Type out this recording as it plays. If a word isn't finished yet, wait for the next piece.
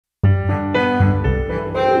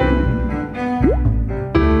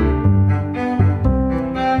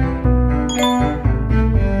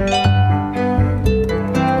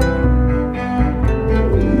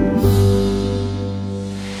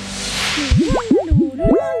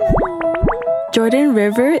Jordan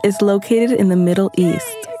River is located in the Middle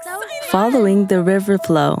East. Following the river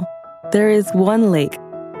flow, there is one lake.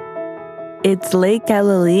 It's Lake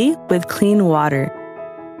Galilee with clean water.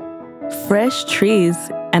 Fresh trees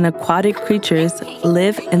and aquatic creatures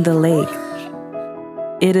live in the lake.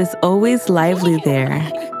 It is always lively there.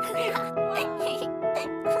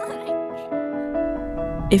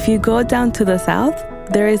 If you go down to the south,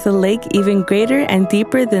 there is a lake even greater and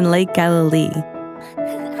deeper than Lake Galilee.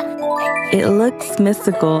 It looks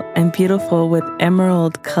mystical and beautiful with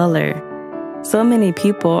emerald color. So many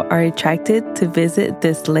people are attracted to visit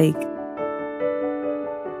this lake.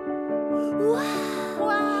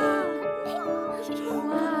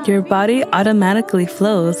 Your body automatically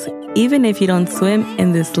flows even if you don't swim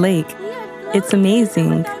in this lake. It's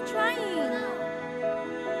amazing.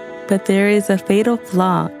 But there is a fatal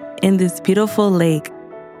flaw in this beautiful lake.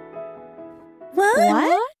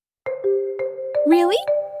 What? Really?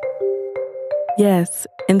 Yes,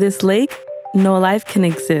 in this lake, no life can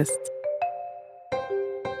exist.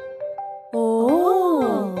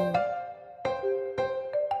 Oh.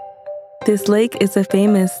 This lake is a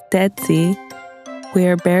famous Dead Sea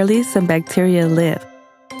where barely some bacteria live.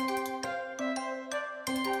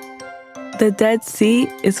 The Dead Sea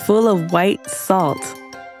is full of white salt,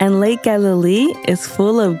 and Lake Galilee is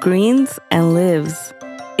full of greens and lives.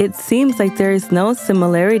 It seems like there is no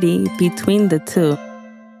similarity between the two.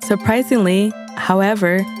 Surprisingly,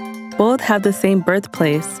 however, both have the same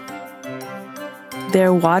birthplace.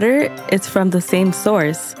 Their water is from the same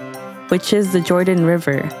source, which is the Jordan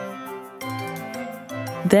River.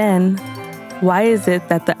 Then, why is it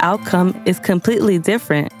that the outcome is completely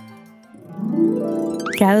different?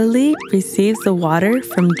 Galilee receives the water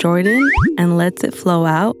from Jordan and lets it flow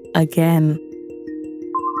out again.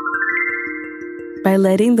 By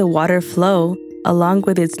letting the water flow along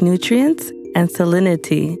with its nutrients and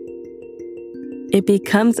salinity, it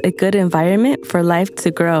becomes a good environment for life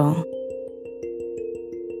to grow.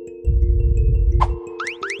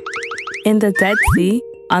 In the Dead Sea,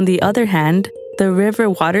 on the other hand, the river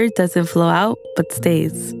water doesn't flow out but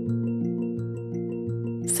stays.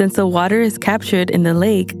 Since the water is captured in the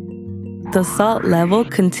lake, the salt level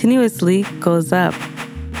continuously goes up.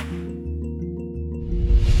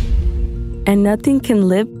 And nothing can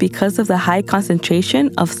live because of the high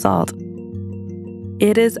concentration of salt.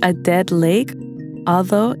 It is a dead lake,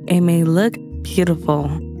 although it may look beautiful.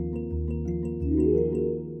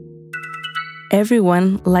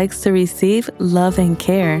 Everyone likes to receive love and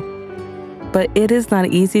care, but it is not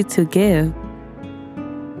easy to give.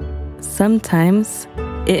 Sometimes,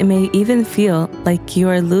 it may even feel like you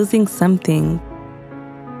are losing something.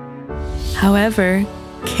 However,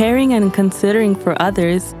 caring and considering for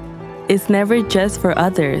others is never just for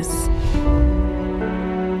others.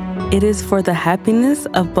 It is for the happiness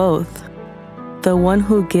of both, the one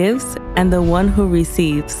who gives and the one who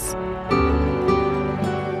receives.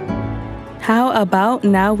 How about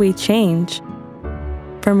now we change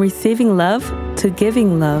from receiving love to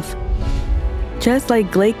giving love? Just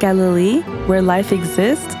like Lake Galilee, where life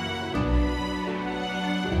exists,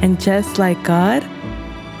 and just like God,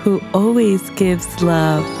 who always gives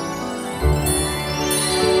love.